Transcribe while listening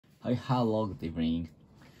Hi, hello, good evening.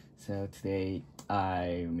 So today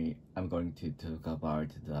I'm going to talk about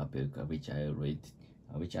the book which I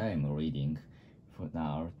am reading for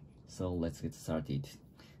now. So let's get started.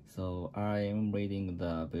 So I'm reading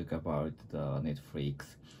the book about the Netflix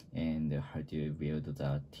and how to build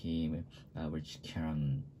the team which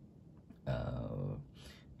can uh,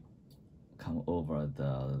 come over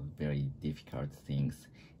the very difficult things,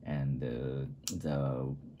 and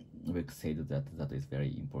the book said that that is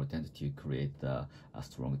very important to create a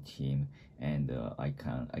strong team, and I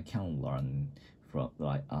can learn from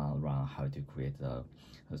learn how to create a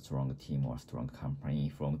strong team or strong company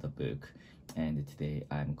from the book. And today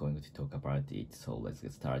I'm going to talk about it, so let's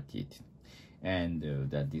get started. And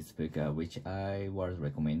that this book which I was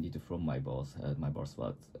recommended from my boss. My boss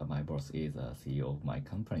is a CEO of my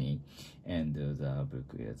company, and the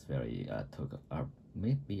book is very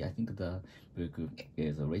maybe I think the book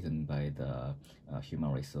is written by the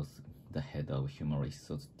human resource, the head of human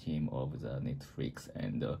resource team of the Netflix,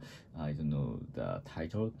 and I don't know the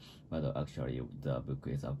title, but actually the book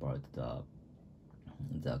is about the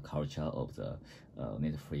culture of the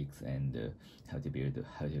Netflix, and how to build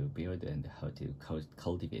and how to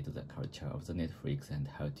cultivate the culture of the Netflix, and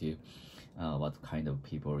how to what kind of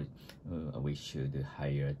people we should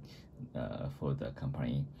hire for the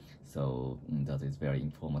company. So that is very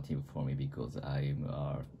informative for me, because I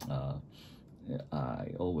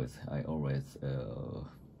always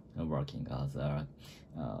working as a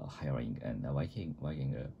hiring and working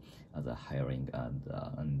as a hiring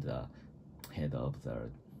and head of the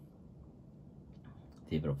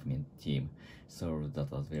development team. So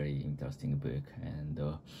that was very interesting book, and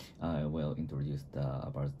I will introduce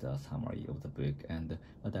about the summary of the book. And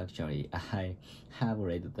but actually I have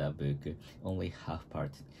read the book only half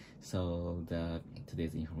part, so the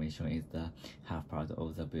today's information is the half part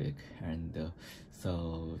of the book. And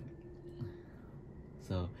so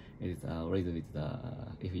it is a little bit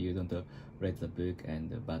if you don't read the book,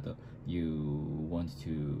 and but you want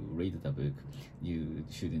to read the book, you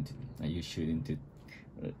shouldn't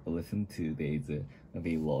listen to these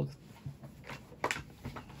vlogs.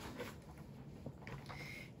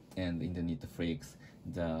 And in the Netflix,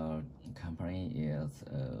 the company is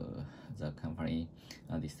the company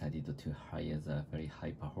decided to hire the very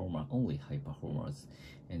high performer, only high performers,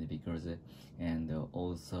 and because and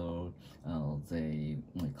also they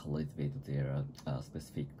cultivate their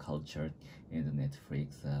specific culture in the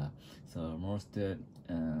Netflix. So most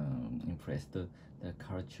impressed the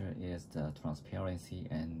culture is the transparency,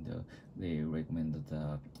 and they recommend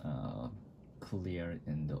the clear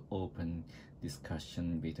and open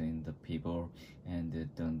discussion between the people, and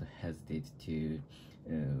don't hesitate to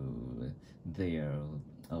their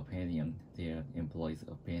opinion, their employees'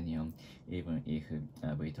 opinion, even if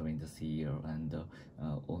between the CEO and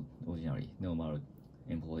ordinary normal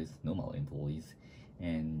employees.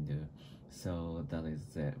 And so that is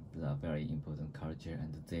the very important culture,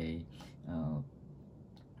 and they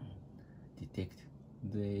detect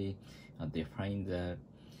they define the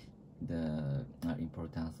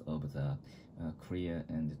importance of the clear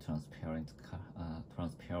and transparent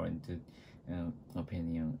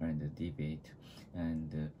opinion and debate.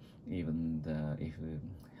 And even if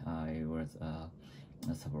I was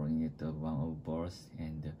a subordinate of one of boss,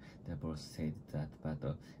 and the boss said that,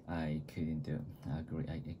 but I couldn't agree.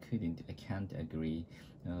 I can't agree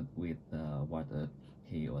with what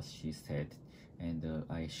he or she said, and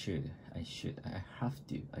I have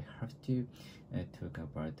to talk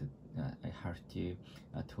about I have to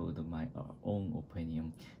told my own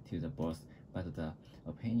opinion to the boss, but the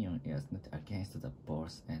opinion is not against the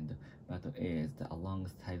boss, and but is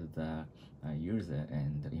alongside the user,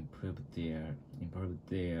 and improve their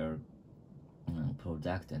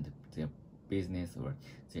product and their business or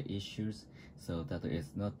their issues. So that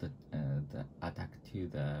is not the attack to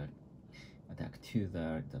the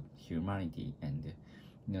humanity, and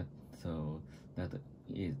not so that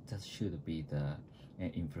should be the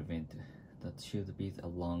improvement, that should be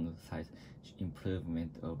alongside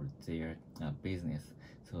improvement of their business.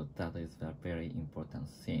 So that is a very important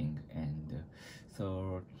thing. And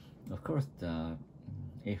so of course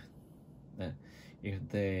if the if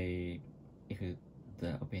they if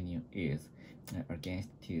the opinion is against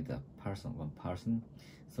to the one person,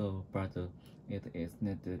 so but it is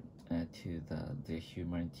not to the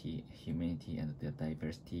humanity and the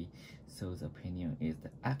diversity. So the opinion is the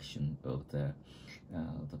action of the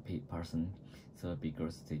person. So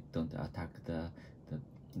because they don't attack their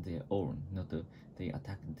own, not they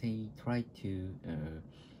attack, they try to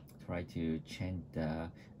change the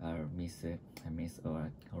miss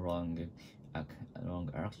or wrong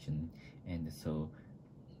action. And so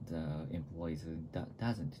the employees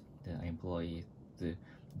doesn't the employees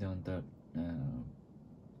don't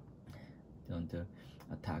don't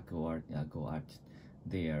attack or go at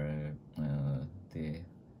their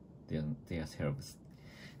their service.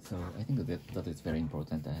 So I think that is very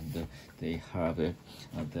important, and they have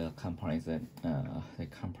the companies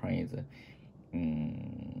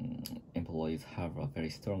employees have a very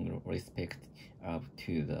strong respect up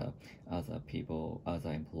to the other people,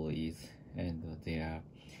 other employees, and their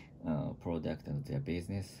product and their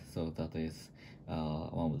business. So that is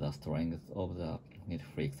one of the strengths of the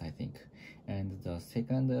Netflix, I think. And the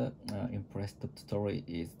second impressive story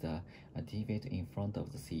is the debate in front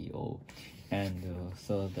of the CEO. And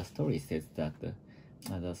so the story says that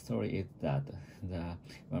the story is that the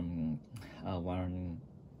one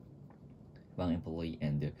employee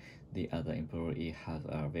and the other employee has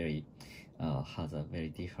a very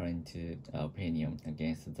different opinion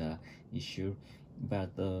against the issue,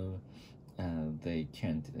 but they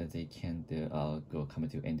can't go come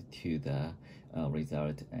to end to the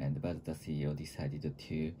result, and but the CEO decided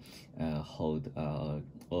to hold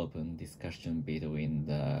open discussion between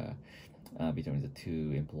the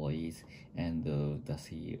two employees, and the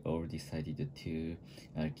CEO decided to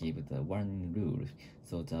give the one rule.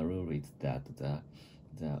 So the rule is that the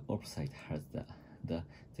opposite has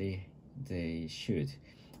they should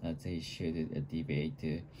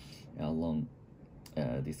debate along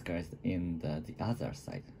discussed in the other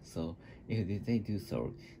side. So if they do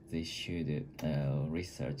so, they should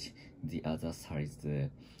research the other side's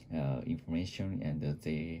information, and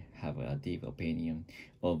they have a deep opinion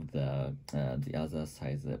of the other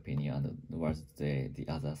side's opinion and what the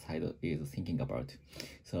other side is thinking about.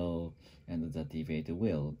 So, and the debate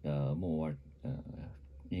will more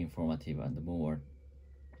informative and more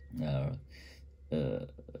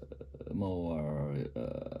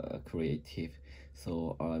creative.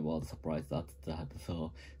 So I was surprised at that.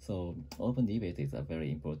 So open debate is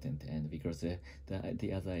very important, and because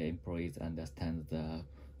the other employees understand the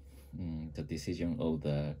decision of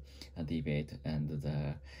the debate and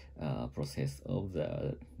the process of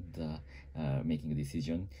the making a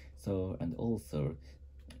decision. So and also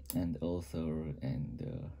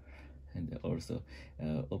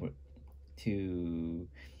over to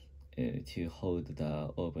hold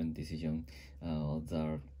the open decision,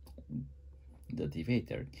 the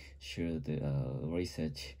debater should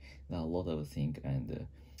research a lot of things and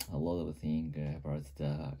about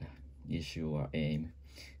the issue or aim.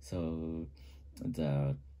 So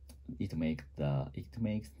it makes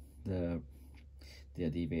the their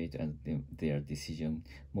debate and their decision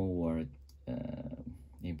more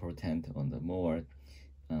important on the more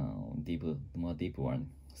deep one.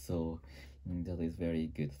 So that is very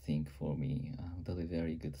good thing for me.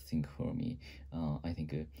 I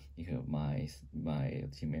think if my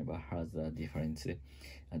team member has a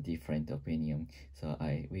different opinion, so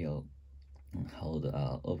I will hold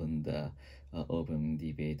open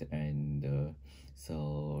debate, and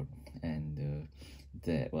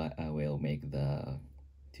I will make the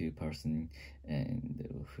two-person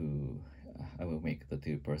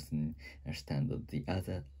understand the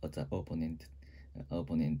opponent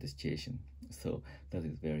situation. So that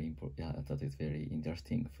is very important. Yeah, that is very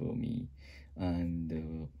interesting for me,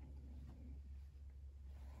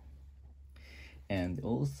 and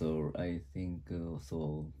also I think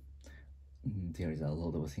there is a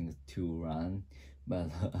lot of things to run,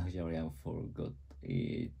 but actually I forgot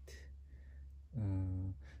it.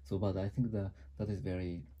 But I think that is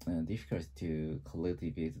very difficult to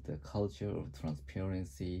cultivate the culture of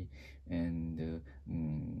transparency and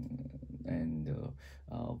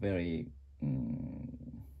very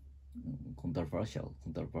controversial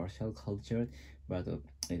culture, but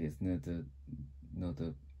it is not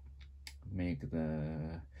make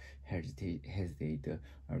the hesitate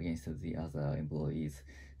against the other employees.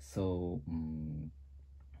 So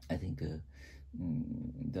I think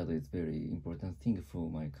that is very important thing for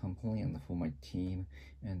my company and for my team,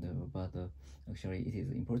 and but actually it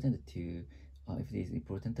is important to if it is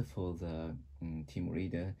important for the team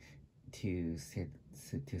leader to say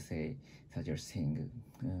such a thing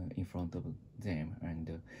in front of them,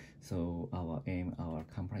 and so our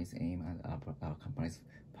company's aim, and our company's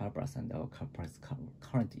purpose, and our company's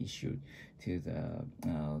current issue to the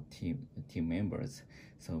team members,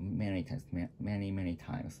 so many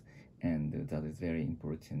times, and that is very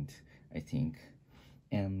important, I think.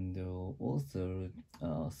 And also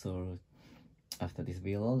so after this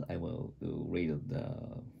vlog I will read the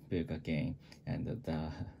book again, and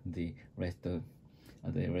the rest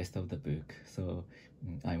of the book. So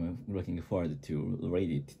I'm looking forward to read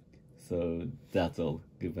it. So that's all.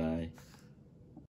 Goodbye.